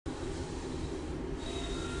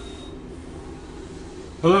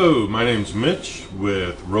Hello, my name's Mitch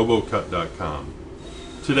with RoboKut.com.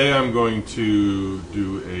 Today I'm going to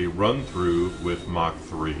do a run-through with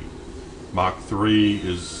Mach3. Mach3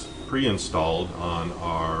 is pre-installed on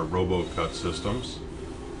our RoboKut systems,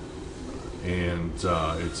 and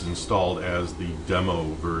it's installed as the demo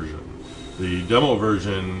version. The demo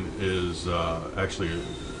version is actually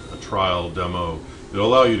a trial demo. It'll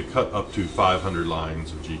allow you to cut up to 500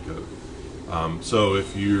 lines of G-code. So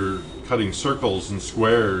if you're cutting circles and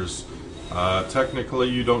squares, technically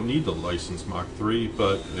you don't need to license Mach3,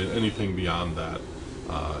 but anything beyond that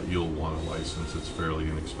you'll want a license. It's fairly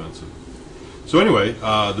inexpensive. So anyway,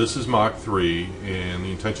 this is Mach3, and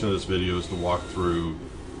the intention of this video is to walk through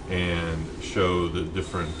and show the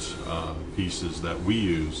different pieces that we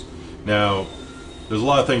use. Now, there's a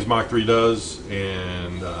lot of things Mach3 does,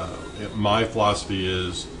 and my philosophy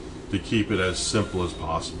is to keep it as simple as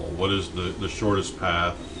possible. What is the shortest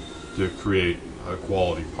path to create a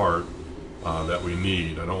quality part that we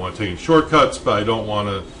need? I don't want to take any shortcuts, but I don't want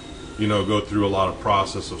to, go through a lot of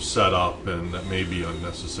process of setup, and that may be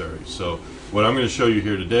unnecessary. So what I'm going to show you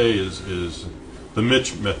here today is the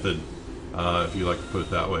Mitch method, if you like to put it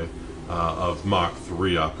that way, of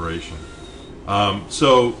Mach3 operation.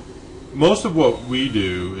 So most of what we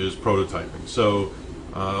do is prototyping. So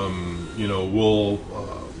we'll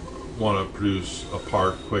want to produce a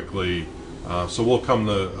part quickly. So we'll come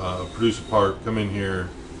to produce a part, come in here,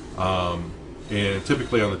 and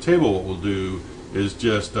typically on the table what we'll do is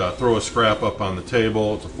just throw a scrap up on the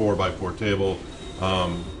table. It's a 4x4 table,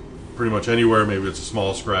 pretty much anywhere, maybe it's a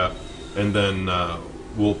small scrap, and then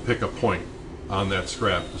we'll pick a point on that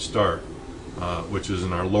scrap to start, which is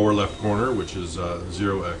in our lower left corner, which is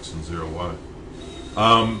 0x and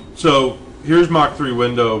 0y. So here's Mach3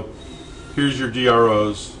 window, here's your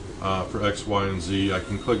DROs for X, Y, and Z. I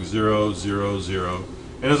can click 0, 0, 0.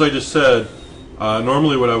 And as I just said,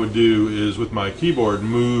 normally what I would do is with my keyboard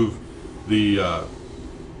move the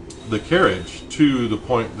carriage to the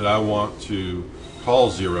point that I want to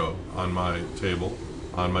call 0 on my table,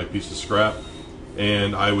 on my piece of scrap,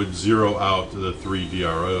 and I would zero out the 3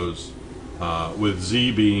 DROs, with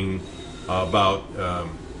Z being about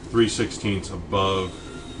 3/16 above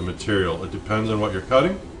the material. It depends on what you're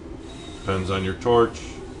cutting, depends on your torch.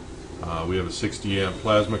 We have a 60 amp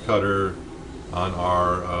plasma cutter on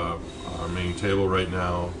our main table right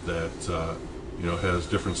now that has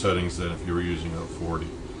different settings than if you were using a 40.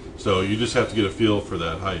 So you just have to get a feel for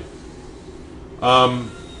that height.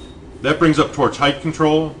 That brings up torch height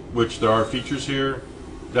control, which there are features here,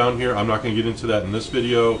 down here. I'm not going to get into that in this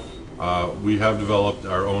video. We have developed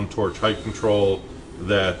our own torch height control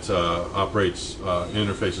that operates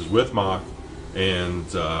interfaces with Mach and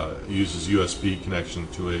uses USB connection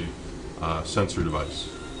to a sensor device.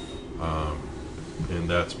 And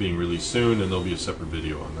that's being released soon, and there'll be a separate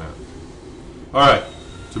video on that. Alright,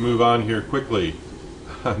 to move on here quickly,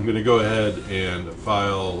 I'm going to go ahead and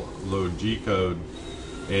file load G-code,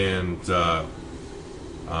 and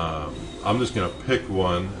I'm just going to pick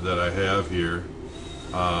one that I have here.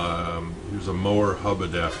 Here's a mower hub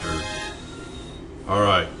adapter.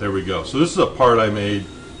 Alright, there we go. So this is a part I made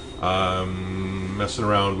messing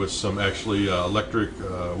around with some actually electric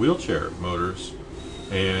wheelchair motors,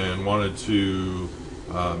 and wanted to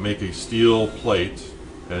make a steel plate,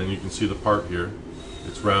 and you can see the part here.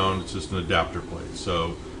 It's round, it's just an adapter plate.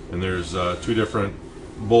 So, and there's 2 different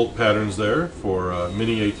bolt patterns there for a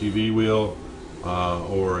mini ATV wheel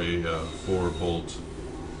or a 4-bolt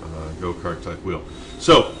go-kart type wheel.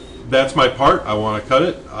 So that's my part. I want to cut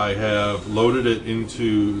it. I have loaded it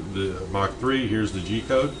into the Mach3. Here's the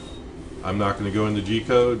G-code. I'm not going to go into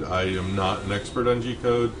G-code. I am not an expert on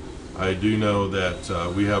G-code. I do know that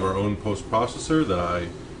we have our own post-processor that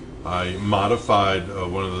I modified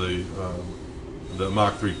one of the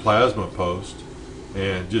Mach3 plasma post,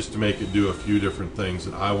 and just to make it do a few different things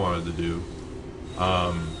that I wanted to do.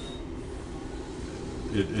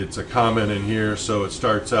 It's a comment in here, so it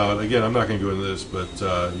starts out, again, I'm not going to go into this, but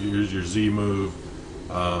here's your Z move.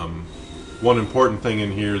 One important thing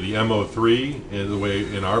in here, the MO3, in the way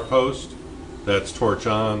in our post, that's torch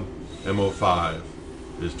on, MO5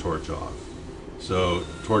 is torch off. So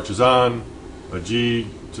torch is on, a G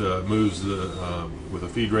moves with a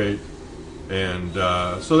feed rate, and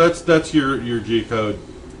so that's your G code.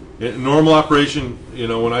 In normal operation,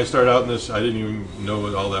 when I started out in this, I didn't even know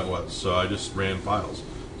what all that was, so I just ran files.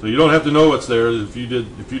 So you don't have to know what's there. If you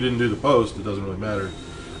didn't do the post, it doesn't really matter.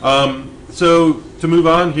 So to move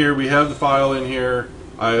on here, we have the file in here.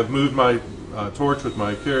 I have moved my torch with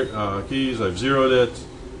my keys. I've zeroed it.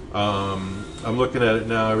 I'm looking at it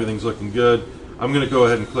now. Everything's looking good. I'm going to go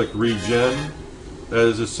ahead and click regen. That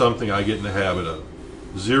is just something I get in the habit of.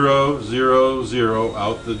 0, 0, 0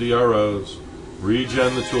 out the DROs,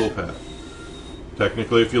 regen the toolpath.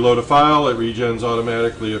 Technically, if you load a file, it regens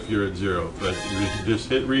automatically if you're at 0, but you just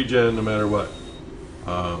hit regen no matter what.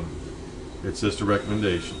 It's just a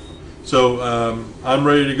recommendation. So I'm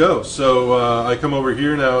ready to go. So I come over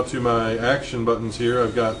here now to my action buttons here.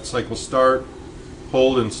 I've got cycle start,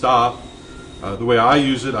 hold, and stop. The way I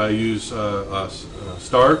use it, I use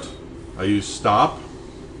start, I use stop.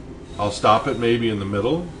 I'll stop it maybe in the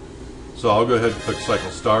middle. So I'll go ahead and click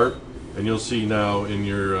cycle start, and you'll see now in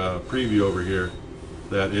your preview over here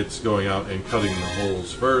that it's going out and cutting the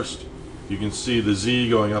holes first. You can see the Z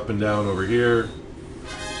going up and down over here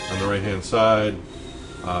on the right hand side.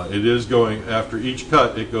 It is going, after each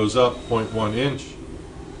cut, it goes up 0.1 inch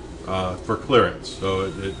for clearance. So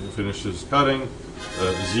it finishes cutting.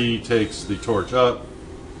 Z takes the torch up,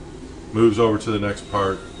 moves over to the next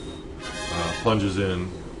part, plunges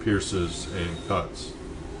in, pierces, and cuts.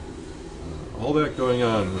 All that going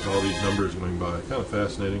on with all these numbers going by. Kind of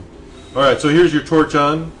fascinating. Alright, so here's your torch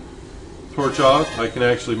on, torch off. I can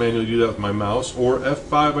actually manually do that with my mouse, or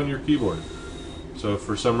F5 on your keyboard. So if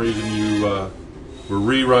for some reason you were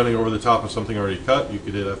rerunning over the top of something already cut, you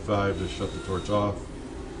could hit F5 to shut the torch off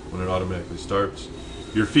when it automatically starts.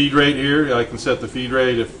 Your feed rate here, I can set the feed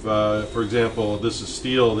rate if, for example, this is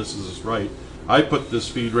steel, this is right. I put this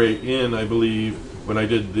feed rate in, I believe, when I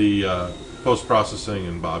did the post-processing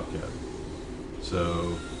in Bobcat.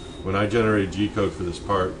 So when I generated G-code for this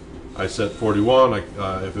part, I set 41.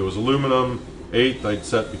 If it was aluminum, 8th, I'd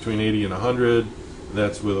set between 80 and 100.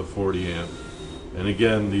 That's with a 40 amp. And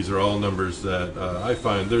again, these are all numbers that I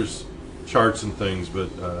find there's charts and things, but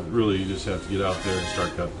really you just have to get out there and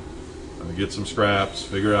start cutting. Get some scraps,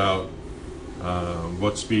 figure out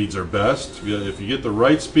what speeds are best. If you get the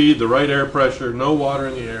right speed, the right air pressure, no water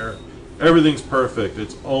in the air, everything's perfect.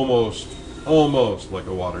 It's almost like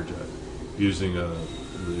a water jet using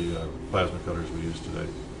the plasma cutters we use today.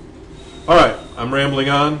 Alright, I'm rambling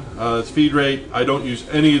on. It's feed rate. I don't use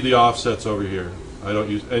any of the offsets over here. I don't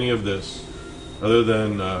use any of this other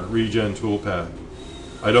than regen toolpath.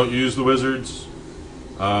 I don't use the wizards.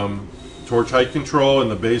 Torch height control in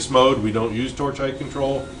the base mode, we don't use torch height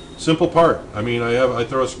control. Simple part. I mean, I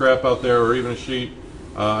throw a scrap out there or even a sheet.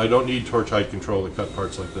 I don't need torch height control to cut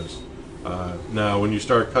parts like this. Now, when you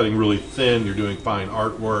start cutting really thin, you're doing fine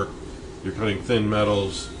artwork, you're cutting thin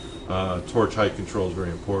metals, torch height control is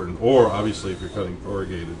very important. Or, obviously, if you're cutting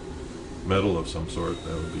corrugated metal of some sort,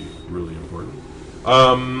 that would be really important.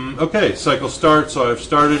 Okay, cycle start, so I've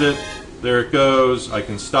started it. There it goes. I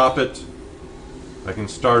can stop it. I can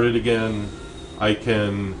start it again. I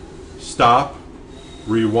can stop,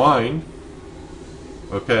 rewind.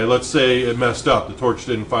 Okay, let's say it messed up. The torch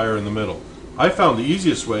didn't fire in the middle. I found the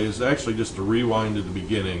easiest way is actually just to rewind at the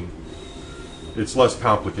beginning. It's less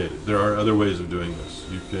complicated. There are other ways of doing this.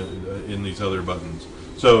 You can in these other buttons.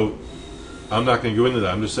 So I'm not going to go into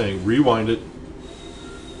that. I'm just saying rewind it.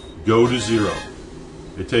 Go to 0.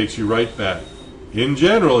 It takes you right back. In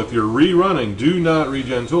general, if you're rerunning, do not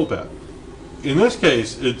regen toolpath. In this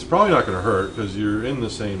case, it's probably not going to hurt because you're in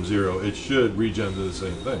the same 0. It should regen to the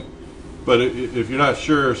same thing. But if you're not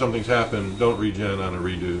sure something's happened, don't regen on a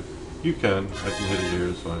redo. You can. I can hit it here.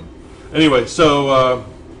 It's fine. Anyway, so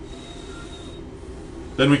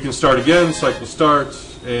then we can start again. Cycle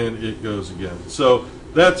starts, and it goes again. So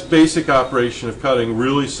that's basic operation of cutting.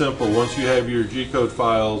 Really simple. Once you have your G-code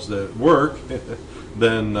files that work,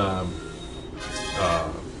 then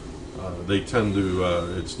they tend to,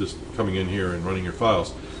 it's just coming in here and running your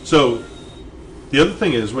files. So the other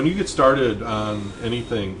thing is, when you get started on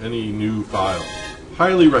anything, any new file,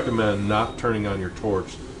 highly recommend not turning on your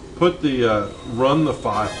torch. Put the, run the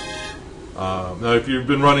file. Now if you've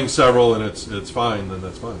been running several and it's fine, then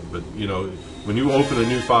that's fine. But you know, when you open a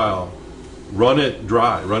new file, run it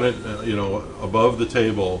dry, run it you know, above the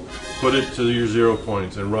table, put it to your 0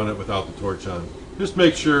 points and run it without the torch on. Just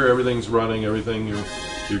make sure everything's running,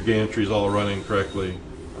 your gantry's all running correctly.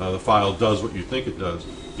 The file does what you think it does.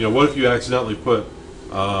 You know, what if you accidentally put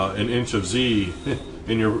an inch of Z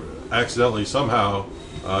in your, accidentally somehow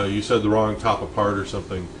you said the wrong top apart or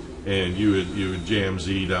something, and you would jam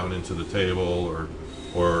Z down into the table,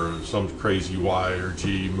 or some crazy Y or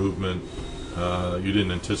G movement you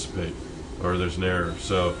didn't anticipate, or there's an error.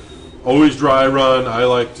 So always dry run. I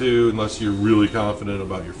like to, unless you're really confident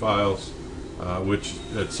about your files. Which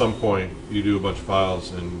at some point you do a bunch of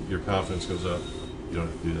files and your confidence goes up. You don't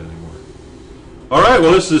have to do that anymore. Alright,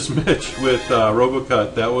 well this is Mitch with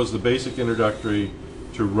RoboKut. That was the basic introductory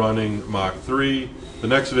to running Mach 3. The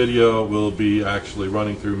next video will be actually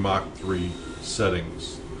running through Mach 3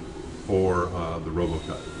 settings for the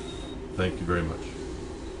RoboKut. Thank you very much.